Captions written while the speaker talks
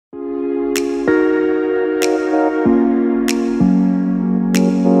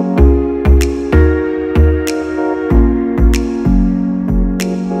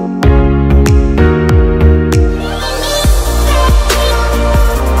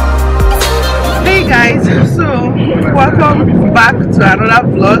guys, so welcome back to another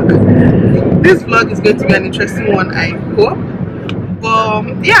vlog. This vlog is going to be an interesting one, I hope.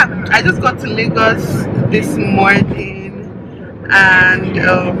 But yeah, I just got to Lagos this morning, and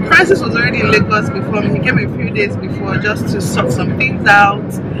Francis was already in Lagos before me. He came a few days before just to sort some things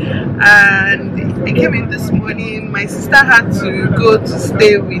out, and he came in this morning. My sister had to go to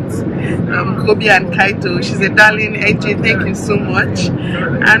stay with Kobe and Kaito. She's a darling. AJ, thank you so much.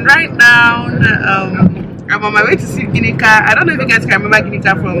 And right now I'm on my way to see Ginika. I don't know if you guys can remember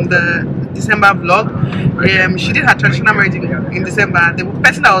Ginika from the December vlog. She did her traditional marriage in December. The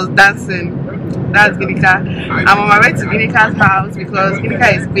person that was dancing, that's Ginika. I'm on my way to Ginika's house because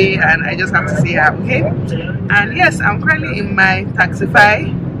Ginika is Bay and I just have to see her, okay? And yes, I'm currently in my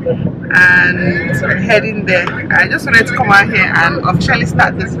Taxify and heading there. I just wanted to come out here and officially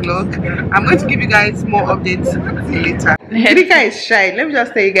start this vlog. I'm going to give you guys more updates later. Ginika is shy. Let me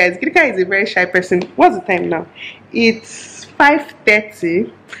just tell you guys, Ginika is a very shy person. What's the time now? It's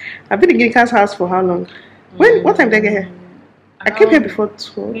 5:30. I've been in Ginika's house for how long? What time did I get here? I came here before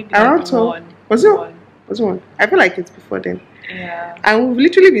 12. Around 12. Was it 1? I feel like it's before then. Yeah. And we've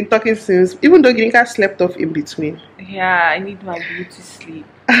literally been talking since, even though Ginika slept off in between. Yeah, I need my beauty sleep.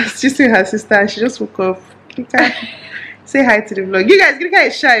 She's still her sister. She just woke up. Ginika, say hi to the vlog. You guys, Ginika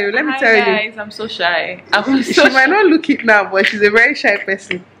is shy. Let me tell you. Hi guys, I'm so shy. She might not look it now, but she's a very shy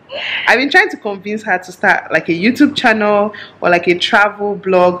person. I've been trying to convince her to start like a YouTube channel or like a travel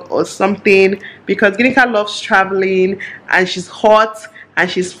blog or something, because Ginika loves traveling and she's hot and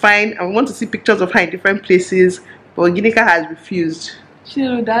she's fine and we want to see pictures of her in different places, but Ginika has refused. I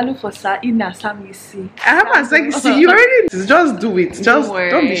haven't said, you already just do it. Just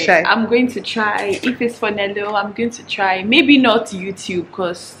don't be shy. I'm going to try. If it's for Nelo, I'm going to try. Maybe not YouTube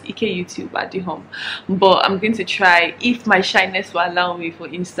because Ike YouTube at the home, but I'm going to try if my shyness will allow me for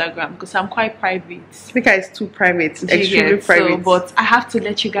Instagram because I'm quite private. Ginika is too private, extremely private. So, but I have to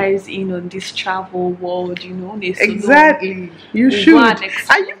let you guys in on this travel world, you know. Exactly, you should.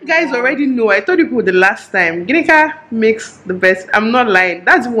 And you guys already know. I told you the last time. Ginika makes the best. I'm not lying.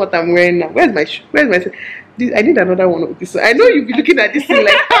 That's what I'm wearing now. Where's my shoe? Where's my? I need another one of this. I know you'll be looking at this thing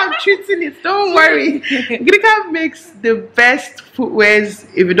like, oh, I'm treating it. Don't worry. Ginika makes the best footwears.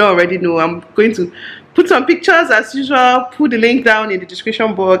 If you don't already know, I'm going to put some pictures as usual. Put the link down in the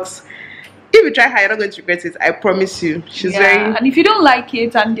description box. If you try her, you're not going to regret it. I promise you. She's very. And if you don't like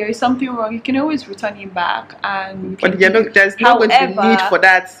it and there is something wrong, you can always return it back. And but there's not going to be need for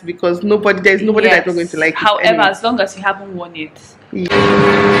that because there's nobody that's not going to like it. However, anyway. As long as you haven't worn it. Yeah.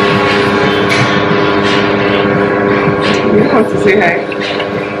 You want to say hi?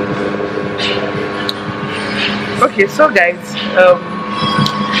 Okay, so guys,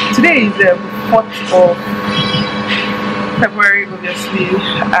 today is the 4th of February, obviously,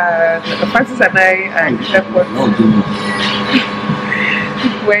 and Francis and I are in the airport.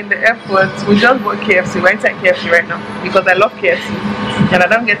 We're in the airport. We just bought KFC. We're inside KFC right now because I love KFC and I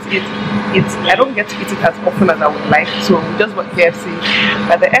don't get to eat it. I don't get to eat it as often as I would like. So we just bought KFC.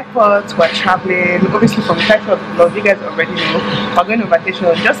 At the airport, we're traveling. Obviously, from the title of the vlog, you guys already know we're going on vacation.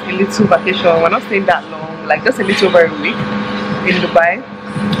 Just a little vacation. We're not staying that long. Like just a little over a week in Dubai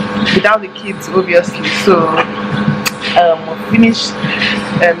without the kids, obviously. So. We finished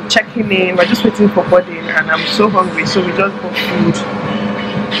checking in. We're just waiting for boarding and I'm so hungry, so we just bought food,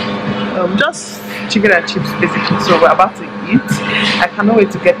 just chicken and chips basically. So we're about to eat. I cannot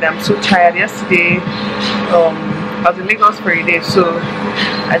wait to get them. I'm so tired. Yesterday I was in Lagos for a day, so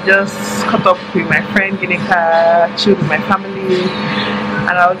I just caught up with my friend Ginika, chilled with my family,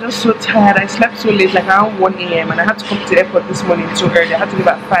 and I was just so tired. I slept so late, like around 1 AM, and I had to come to the airport this morning so early. I had to leave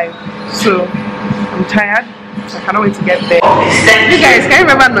at 5, so I'm tired. I cannot wait to get there. You guys, can you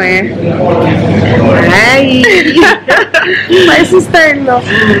remember Noye? Hi! My sister-in-law.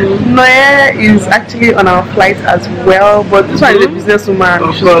 Noye is actually on our flight as well, but this one is a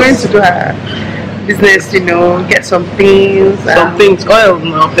businesswoman. She's going to do her business, you know, get some things. Oils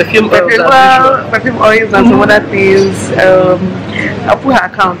now, perfume oils and some other things. I'll put her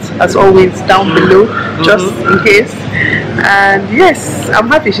account as always down below, just in case. And yes, I'm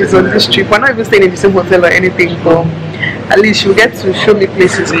happy she's on this trip. We're not even staying in the same hotel or anything, but at least she'll get to show me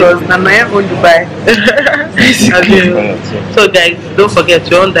places because Nanaya own Dubai. So guys, don't forget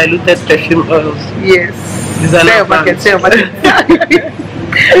your undiluted perfume oils. Yes. Say your market.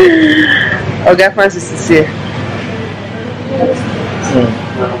 Okay, Francis is here.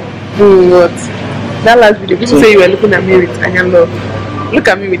 What? That last video, people say you were looking at me with Anya Love. Look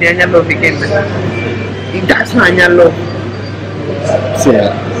at me with the Anya Love again. That's not Anya Love.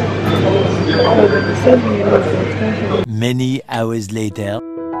 Many hours later.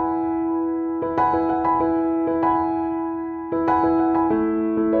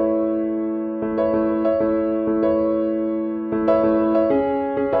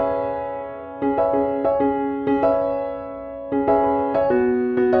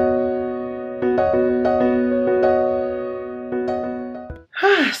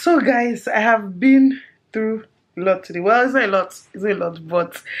 So guys, I have been through a lot today. Well, it's not a lot,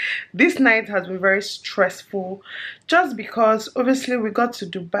 but this night has been very stressful just because obviously we got to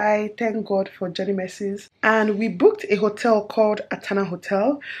Dubai, thank God for Johnny Mercies, and we booked a hotel called Atana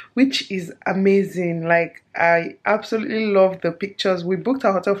Hotel, which is amazing. Like, I absolutely love the pictures. We booked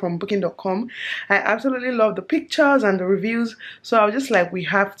our hotel from booking.com. I absolutely love the pictures and the reviews, so I was just like, we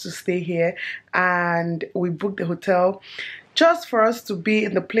have to stay here, and we booked the hotel just for us to be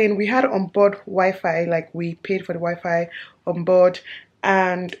in the plane. We had on board Wi-Fi, like we paid for the Wi-Fi on board,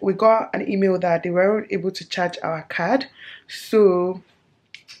 and we got an email that they weren't able to charge our card, so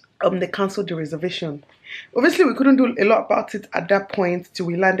they cancelled the reservation. Obviously we couldn't do a lot about it at that point till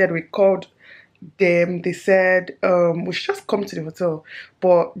we landed. We called them, they said we should just come to the hotel,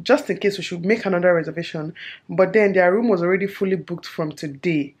 but just in case we should make another reservation, but then their room was already fully booked from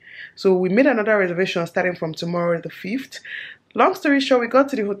today. So we made another reservation starting from tomorrow the 5th. Long story short, we got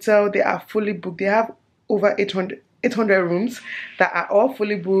to the hotel. They are fully booked. They have over 800 rooms that are all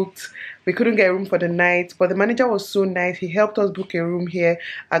fully booked. We couldn't get a room for the night, but the manager was so nice. He helped us book a room here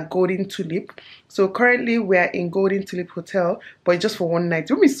at Golden Tulip. So currently we are in Golden Tulip Hotel, but it's just for one night.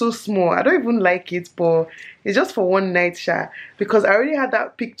 The room is so small. I don't even like it, but it's just for one night, Sha. Because I already had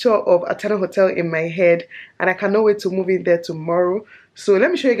that picture of Atana Hotel in my head, and I cannot wait to move in there tomorrow. So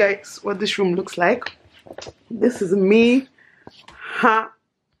let me show you guys what this room looks like. This is me.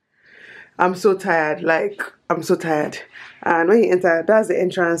 I'm so tired. Like, I'm so tired. And when you enter, that's the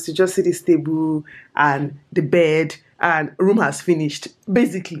entrance. You just see this table and the bed, and room has finished.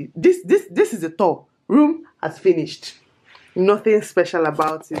 Basically, this is the tour. Room has finished. Nothing special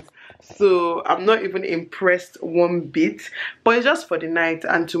about it. So I'm not even impressed one bit. But it's just for the night,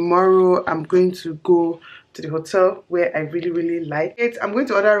 and tomorrow I'm going to go to the hotel where I really like it. I'm going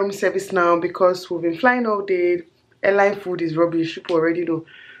to order room service now because we've been flying all day. Airline food is rubbish, people already know.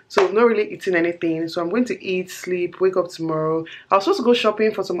 So I'm not really eating anything. So I'm going to eat, sleep, wake up tomorrow. I was supposed to go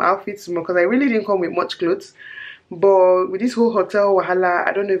shopping for some outfits tomorrow because I really didn't come with much clothes. But with this whole hotel wahala,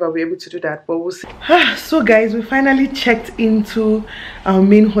 I don't know if I'll be able to do that, but we'll see. So guys, we finally checked into our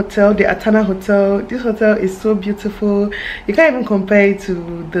main hotel, the Atana Hotel. This hotel is so beautiful. You can't even compare it to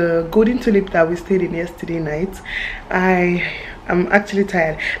the Golden Tulip that we stayed in yesterday night. I'm actually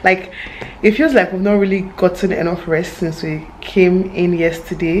tired. Like, it feels like we've not really gotten enough rest since we came in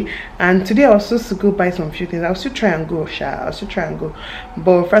yesterday, and today I was supposed to go buy some few things. I'll still try and go,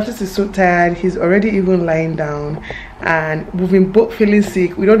 but Francis is so tired. He's already even lying down, and we've been both feeling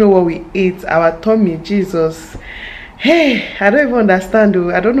sick. We don't know what we ate. Our tummy, Jesus. Hey, I don't even understand though.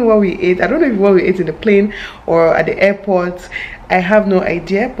 I don't know what we ate. I don't know if what we ate in the plane or at the airport. I have no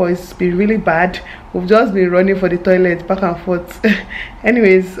idea, but it's been really bad. We've just been running for the toilet back and forth.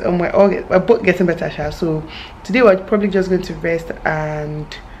 Anyways, we're both getting better, so today we're probably just going to rest, and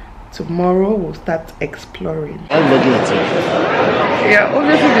tomorrow we'll start exploring. I'm vlogging too. Yeah,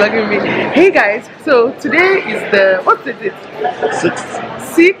 obviously vlogging me. Hey guys, so today is the, what's the date?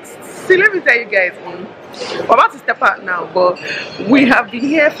 6th. See, let me tell you guys, we're about to step out now, but we have been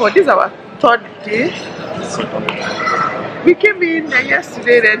here for, this is our 3rd day. We came in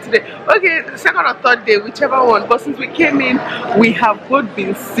yesterday, then today. Okay, the 2nd or 3rd day, whichever one. But since we came in, we have both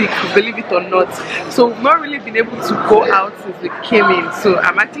been sick, believe it or not. So we've not really been able to go out since we came in. So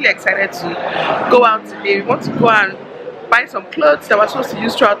I'm actually excited to go out today. We want to go and buy some clothes that we're supposed to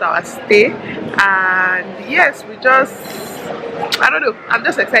use throughout our stay. And yes, we just, I don't know, I'm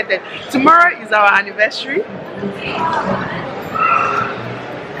just excited. Tomorrow is our anniversary.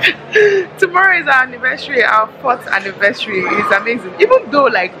 Tomorrow is our anniversary, our 4th anniversary. It's amazing. Even though,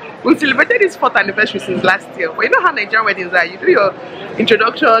 like, we celebrated this 4th anniversary since last year, but you know how Nigerian weddings are. You do your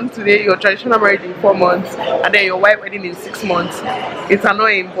introduction today, your traditional marriage in 4 months, and then your white wedding in 6 months. It's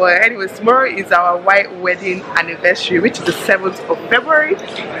annoying, but anyways, tomorrow is our white wedding anniversary, which is the 7th of February,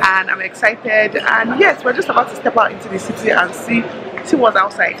 and I'm excited. And yes, we're just about to step out into the city and see what's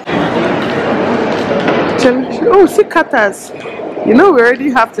outside. Oh, see Qatar's. You know, we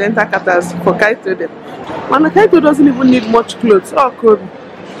already have to enter Qatar's for Kaito them. And the Kaito doesn't even need much clothes. Oh, cool.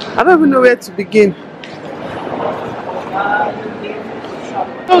 I don't even know where to begin.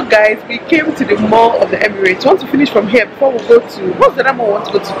 So guys, we came to the Mall of the Emirates. We want to finish from here before we go to, what's the other mall we want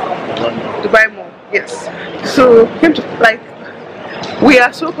to go to? Dubai Mall. Yes. So came to, like, we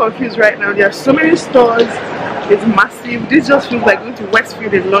are so confused right now. There are so many stores. It's massive. This just feels like going to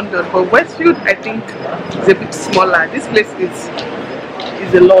Westfield in London, but Westfield I think is a bit smaller. This place is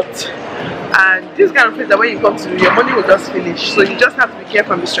a lot, and this kind of place that when you come to, your money will just finish, so you just have to be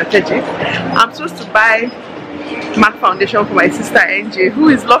careful and be strategic. I'm supposed to buy MAC foundation for my sister NJ, who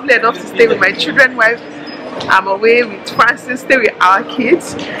is lovely enough to stay with my children's wife I'm away with Francis, stay with our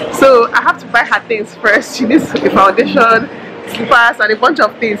kids. So I have to buy her things first. She needs a foundation, slippers, and a bunch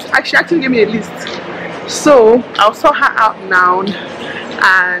of things. She actually gave me a list. So I'll sort her out now.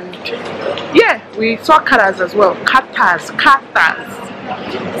 And yeah, we saw katas as well. Katas.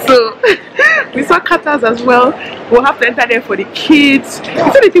 So we saw katas as well. We'll have to enter there for the kids.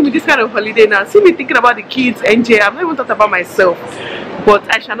 It's the thing with this kind of holiday now. See me thinking about the kids, NJ. I'm not even talking about myself. But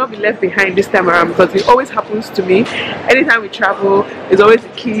I shall not be left behind this time around, because it always happens to me. Anytime we travel, it's always the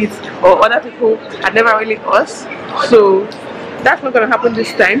kids or other people, and never really us. So that's not gonna happen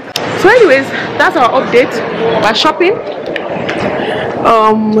this time. So anyways, that's our update. We're shopping.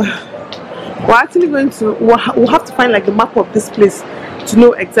 We're actually going to, we'll have to find like the map of this place to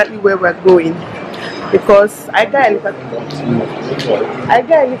know exactly where we're going, because I got a little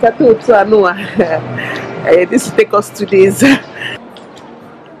too, so I know this will take us 2 days.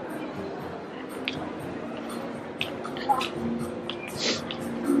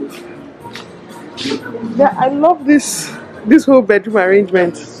 Yeah, I love this whole bedroom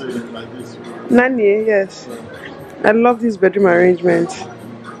arrangement. Nani, yes. I love this bedroom arrangement.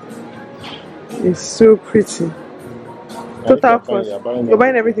 It's so pretty. Total cost. You're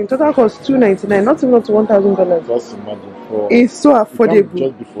buying everything. Total cost $299, not even up to $1,000. Just imagine it's so affordable.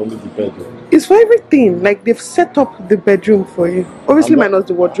 Just before the bedroom. It's for everything. Like they've set up the bedroom for you. Obviously, minus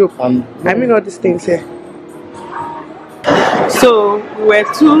the wardrobe. I mean all these things here. So we were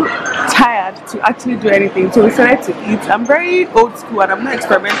too tired to actually do anything, so we decided to eat. I'm very old school and I'm not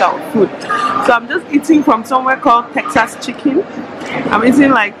experimental with food, so I'm just eating from somewhere called Texas Chicken. I'm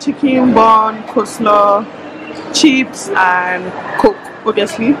eating like chicken bun, coleslaw, chips and Coke,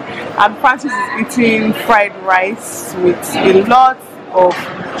 obviously. And Francis is eating fried rice with a lot of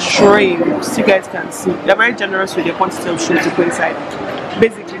shrimps. You guys can see they're very generous with the quantity of shrimp to put inside.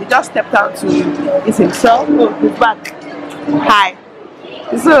 Basically, he just stepped out to eat himself. Oh, he's back. Hi.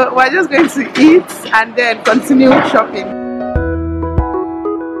 So we're just going to eat and then continue shopping.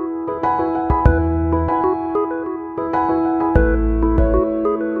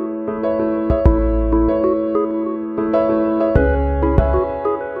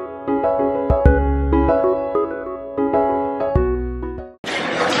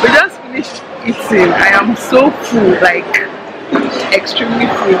 We just finished eating. I am so full, like extremely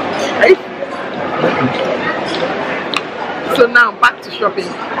full, right? So now back to shopping.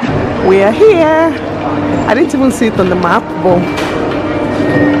 We are here. I didn't even see it on the map, but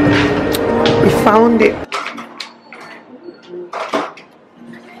we found it.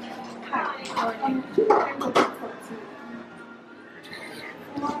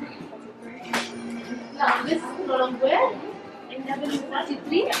 Now this is no longer in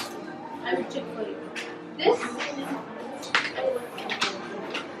W43. I will check for you. This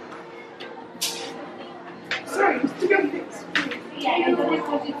Sorry, you still got this. yeah,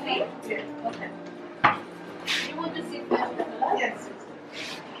 W43. Yeah. Okay. You want to see if I have the color? Yes.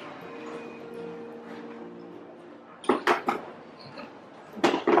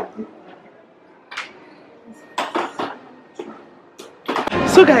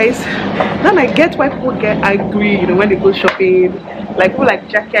 So guys, now I get why people get angry, you know, when they go shopping. Like people like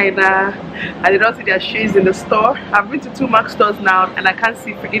Jackie and they don't see their shoes in the store. I've been to 2 Mac stores now and I can't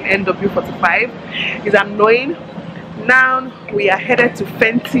see freaking NW45. It's annoying. Now we are headed to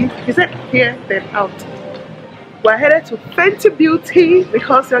Fenty. Is it here then out? We're headed to Fenty Beauty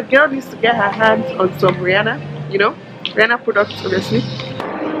because your girl needs to get her hands on some Rihanna, you know, Rihanna products obviously.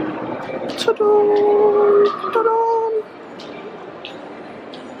 Ta-da! Ta-da!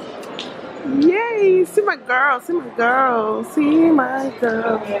 Yay! See my girl, see my girl, see my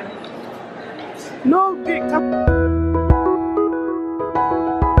girl. No big.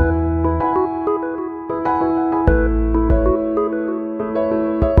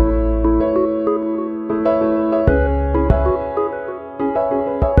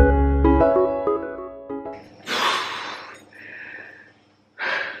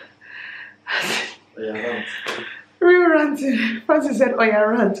 Real ranting. Francis said, "Oh yeah,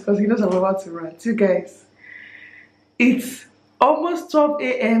 rant," because he knows I'm about to rant. You guys, it's almost 12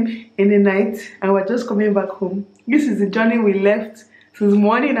 a.m. in the night and we're just coming back home. This is the journey we left since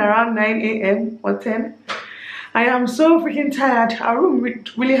morning around 9 a.m. or 10. I am so freaking tired. Our room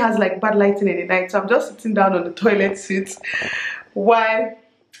really has like bad lighting in the night, so I'm just sitting down on the toilet seat while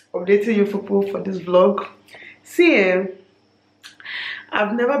updating you people for this vlog. See,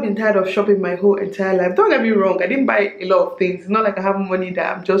 I've never been tired of shopping my whole entire life. Don't get me wrong, I didn't buy a lot of things. It's not like I have money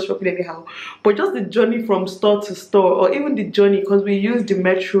that I'm just shopping anyhow. But just the journey from store to store, or even the journey, because we use the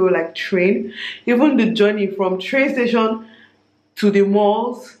metro like train, even the journey from train station to the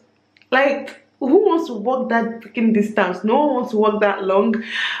malls, like who wants to walk that freaking distance? No one wants to walk that long,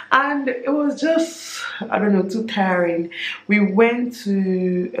 and it was just, I don't know, too tiring. We went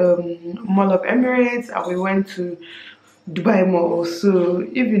to Mall of Emirates and we went to Dubai Mall. So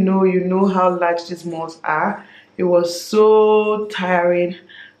if you know how large these malls are. It was so tiring,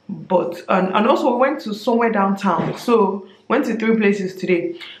 but and also we went to somewhere downtown. So went to 3 places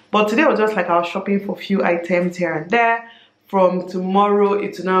today, but today was just like I was shopping for a few items here and there. From tomorrow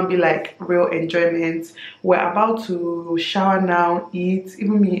it will now be like real enjoyment. We're about to shower now, eat.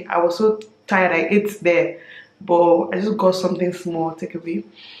 Even me, I was so tired, I ate there, but I just got something small takeaway.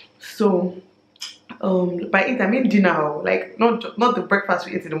 So by eat I mean dinner, like not the breakfast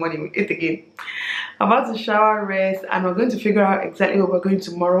we ate in the morning, we ate again. I'm about to shower, rest, and we're going to figure out exactly where we're going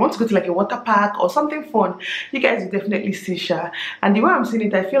tomorrow. I want to go to like a water park or something fun. You guys will definitely see Sha. And the way I'm seeing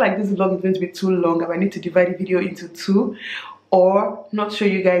it, I feel like this vlog is going to be too long and I need to divide the video into 2 or not show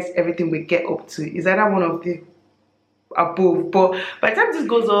you guys everything we get up to. Is either one of the above, but by the time this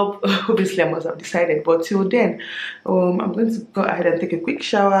goes up, obviously I must have decided, but till then I'm going to go ahead and take a quick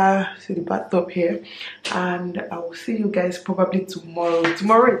shower, see the bathtub here, and I will see you guys probably tomorrow.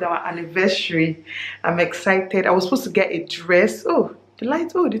 Tomorrow is our anniversary. I'm excited. I was supposed to get a dress. Oh, the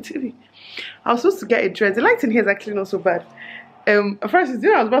light. Oh, the TV. I was supposed to get a dress. The light in here is actually not so bad. Francis,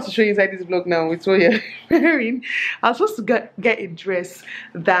 I was about to show you inside this vlog now with what you're wearing. I was supposed to get a dress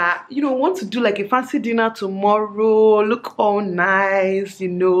that, you know, want to do like a fancy dinner tomorrow, look all nice, you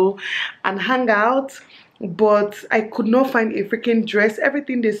know, and hang out. But I could not find a freaking dress.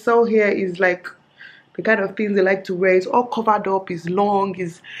 Everything they sell here is like the kind of things they like to wear. It's all covered up, is long,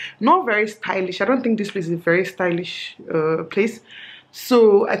 is not very stylish. I don't think this place is a very stylish place.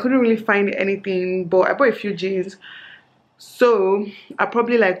 So I couldn't really find anything, but I bought a few jeans. So I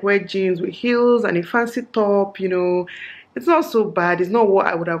probably like wear jeans with heels and a fancy top, you know. It's not so bad. It's not what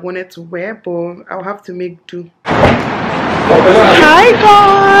I would have wanted to wear, but I'll have to make do. Hi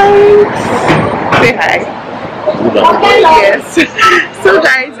guys! Say hi. Yes. So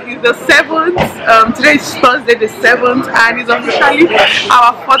guys, it's the 7th. Today is Thursday the 7th, and it's officially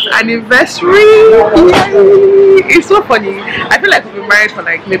our 4th anniversary. Yay! It's so funny. I feel like we've been married for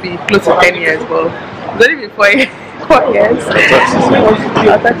like maybe close to 10 years, but it's only been 4 years. 4 years.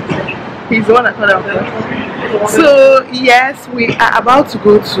 He's the one that thought of. So yes, we are about to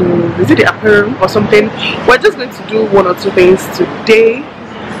go to, is it the aquarium or something? We're just going to do 1 or 2 things today.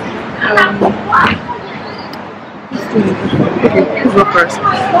 Okay, please go first.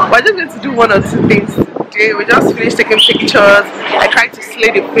 We're just going to do 1 or 2 things today. We just finished taking pictures. I tried to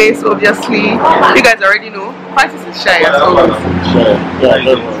slay the face, obviously. You guys already know. Francis is shy as always. Yeah, I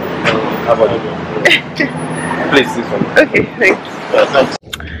don't know. How about you? Please, this one. Okay, thanks.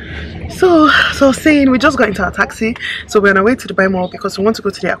 So I was saying, we just got into our taxi. So we're on our way to the Dubai Mall because we want to go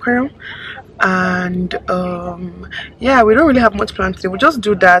to the aquarium. And yeah, we don't really have much planned today. We'll just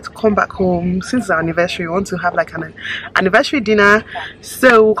do that, come back home. Since it's our anniversary, we want to have like an anniversary dinner.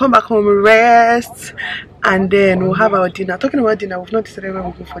 So we'll come back home, rest, and then we'll have our dinner. Talking about dinner, we've not decided where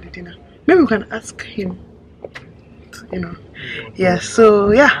we'll go for the dinner. Maybe we can ask him, you know. Yeah,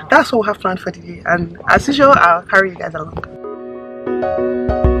 so yeah, that's what we have planned for the day, and as usual I'll carry you guys along.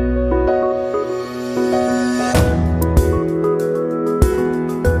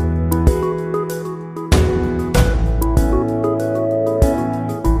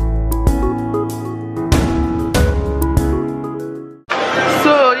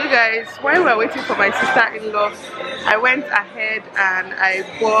 So you guys, while we're waiting for my sister-in-law, I went ahead and I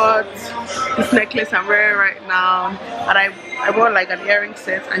bought this necklace I'm wearing right now, and I bought like an earring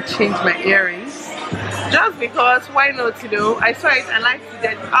set and changed my earrings just because, why not, you know. I saw it, I liked it.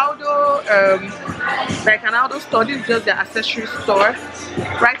 There's Aldo, like an Aldo store. This is just the accessory store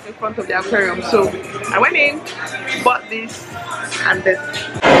right in front of the aquarium. So I went in, bought this and this.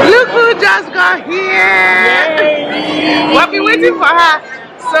 Look who just got here! We've been waiting for her.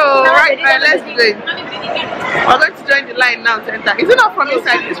 So right now, let's do it. We're going to join the line now to enter. Is it not from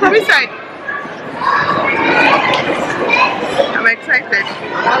inside? It's from inside. I'm excited.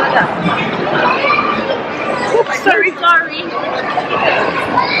 Oops, sorry.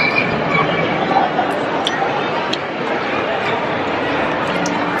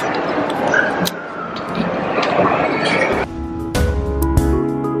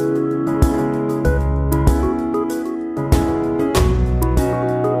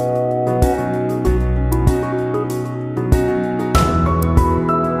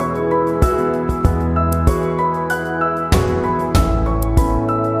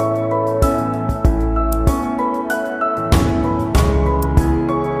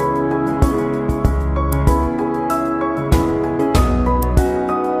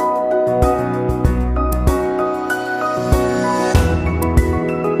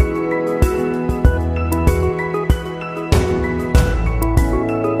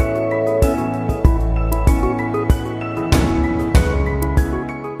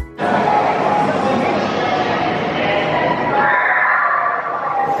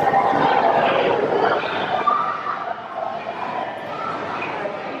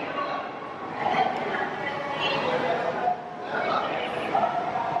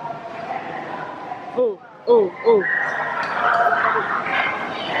 Oh, oh, oh.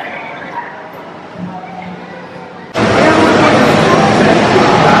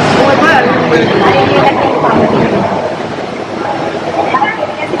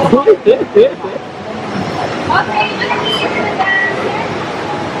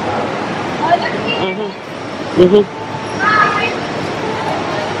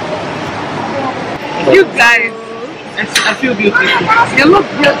 You guys, I feel beautiful. you look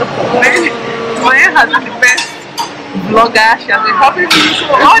beautiful. Moye has been the best vlogger. She has been helping me. So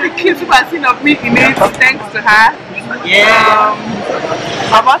all the clips people have seen of me in it, thanks to her. Yeah.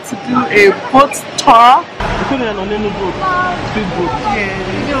 I'm about to do a boat tour. You put it on any boat. Speed boat.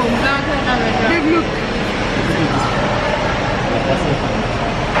 Babe, look.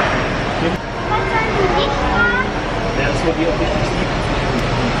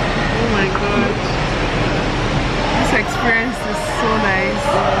 Oh my god. This experience is so nice.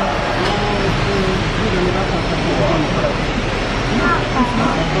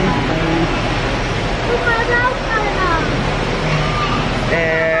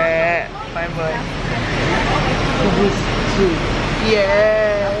 Fine boy.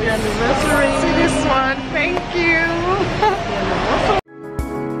 Yeah. Happy anniversary. See this one. Thank you.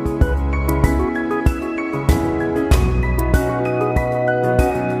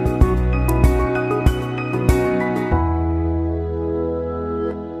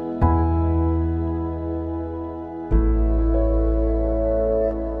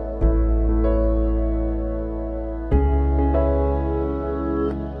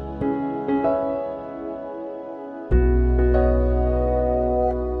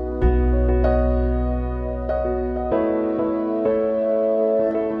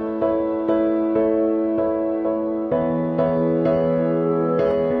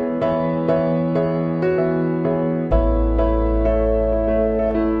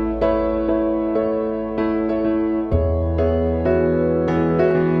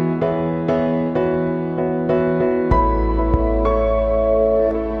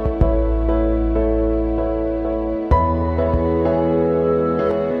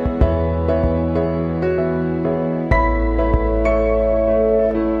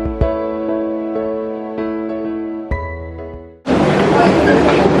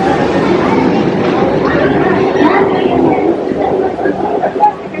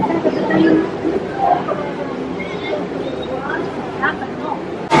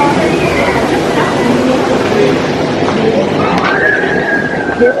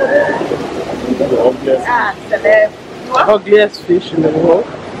 Ugliest fish in the world.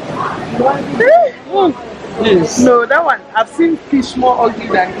 Yes. No, that one. I've seen fish more ugly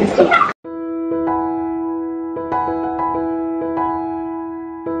than this one.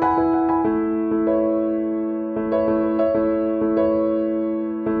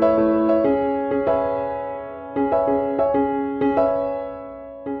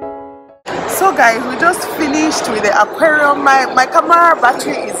 So guys, we just finished with the aquarium. My camera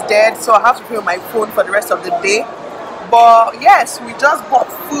battery is dead, so I have to play on my phone for the rest of the day. But yes, we just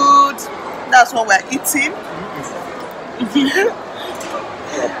bought food. That's what we're eating.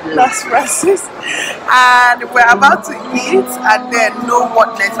 That's Francis. And we're about to eat and then know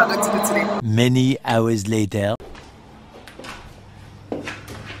what next we're going to do today. Many hours later.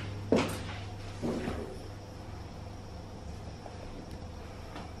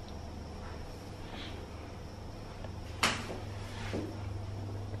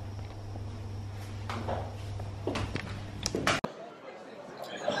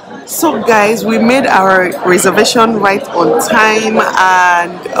 So guys, we made our reservation right on time,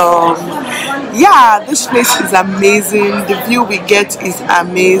 and yeah, this place is amazing. The view we get is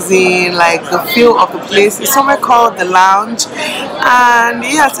amazing. Like the feel of the place is somewhere called the Lounge, and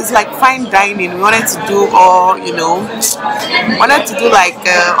yes, it's like fine dining. We wanted to do all, you know, wanted to do like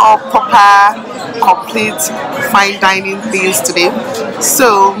all proper, complete fine dining things today.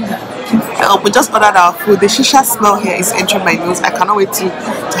 So we just ordered our food. The shisha smell here is entering my nose. I cannot wait to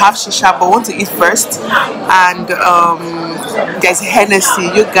have shisha, but I want to eat first. And there's Hennessy.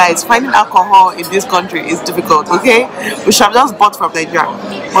 You guys, finding alcohol in this country is difficult, okay? We should have just bought from Nigeria.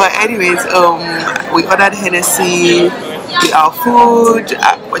 But anyways, we ordered Hennessy with our food.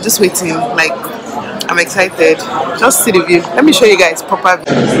 We're just waiting. Like, I'm excited. Just see the view. Let me show you guys proper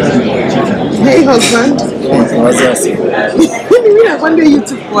view. Hey husband. One day you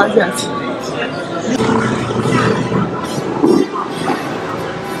took Waziasi.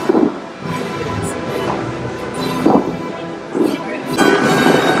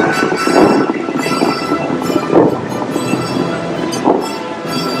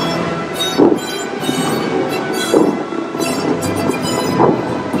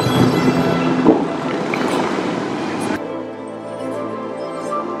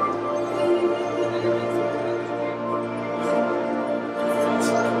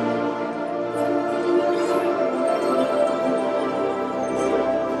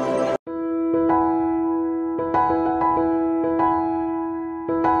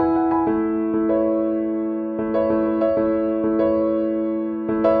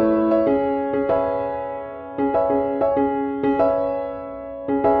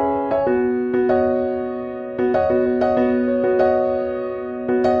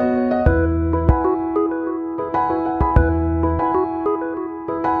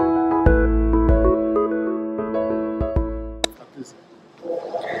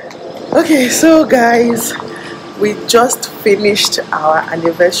 Okay, so guys, we just finished our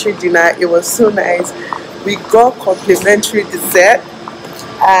anniversary dinner. It was so nice. We got complimentary dessert,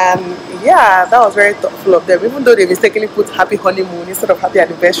 and yeah, that was very thoughtful of them, even though they mistakenly put happy honeymoon instead of happy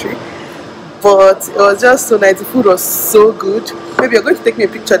anniversary. But it was just so nice. The food was so good. Maybe you're going to take me a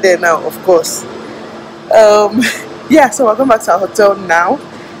picture there now, of course. Yeah, so we're going back to our hotel now.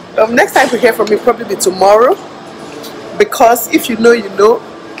 Next time we hear from me probably be tomorrow, because if you know, you know.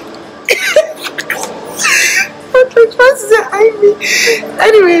 Okay, trying to say hi me.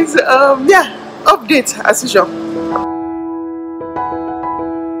 Anyways, yeah, update as usual.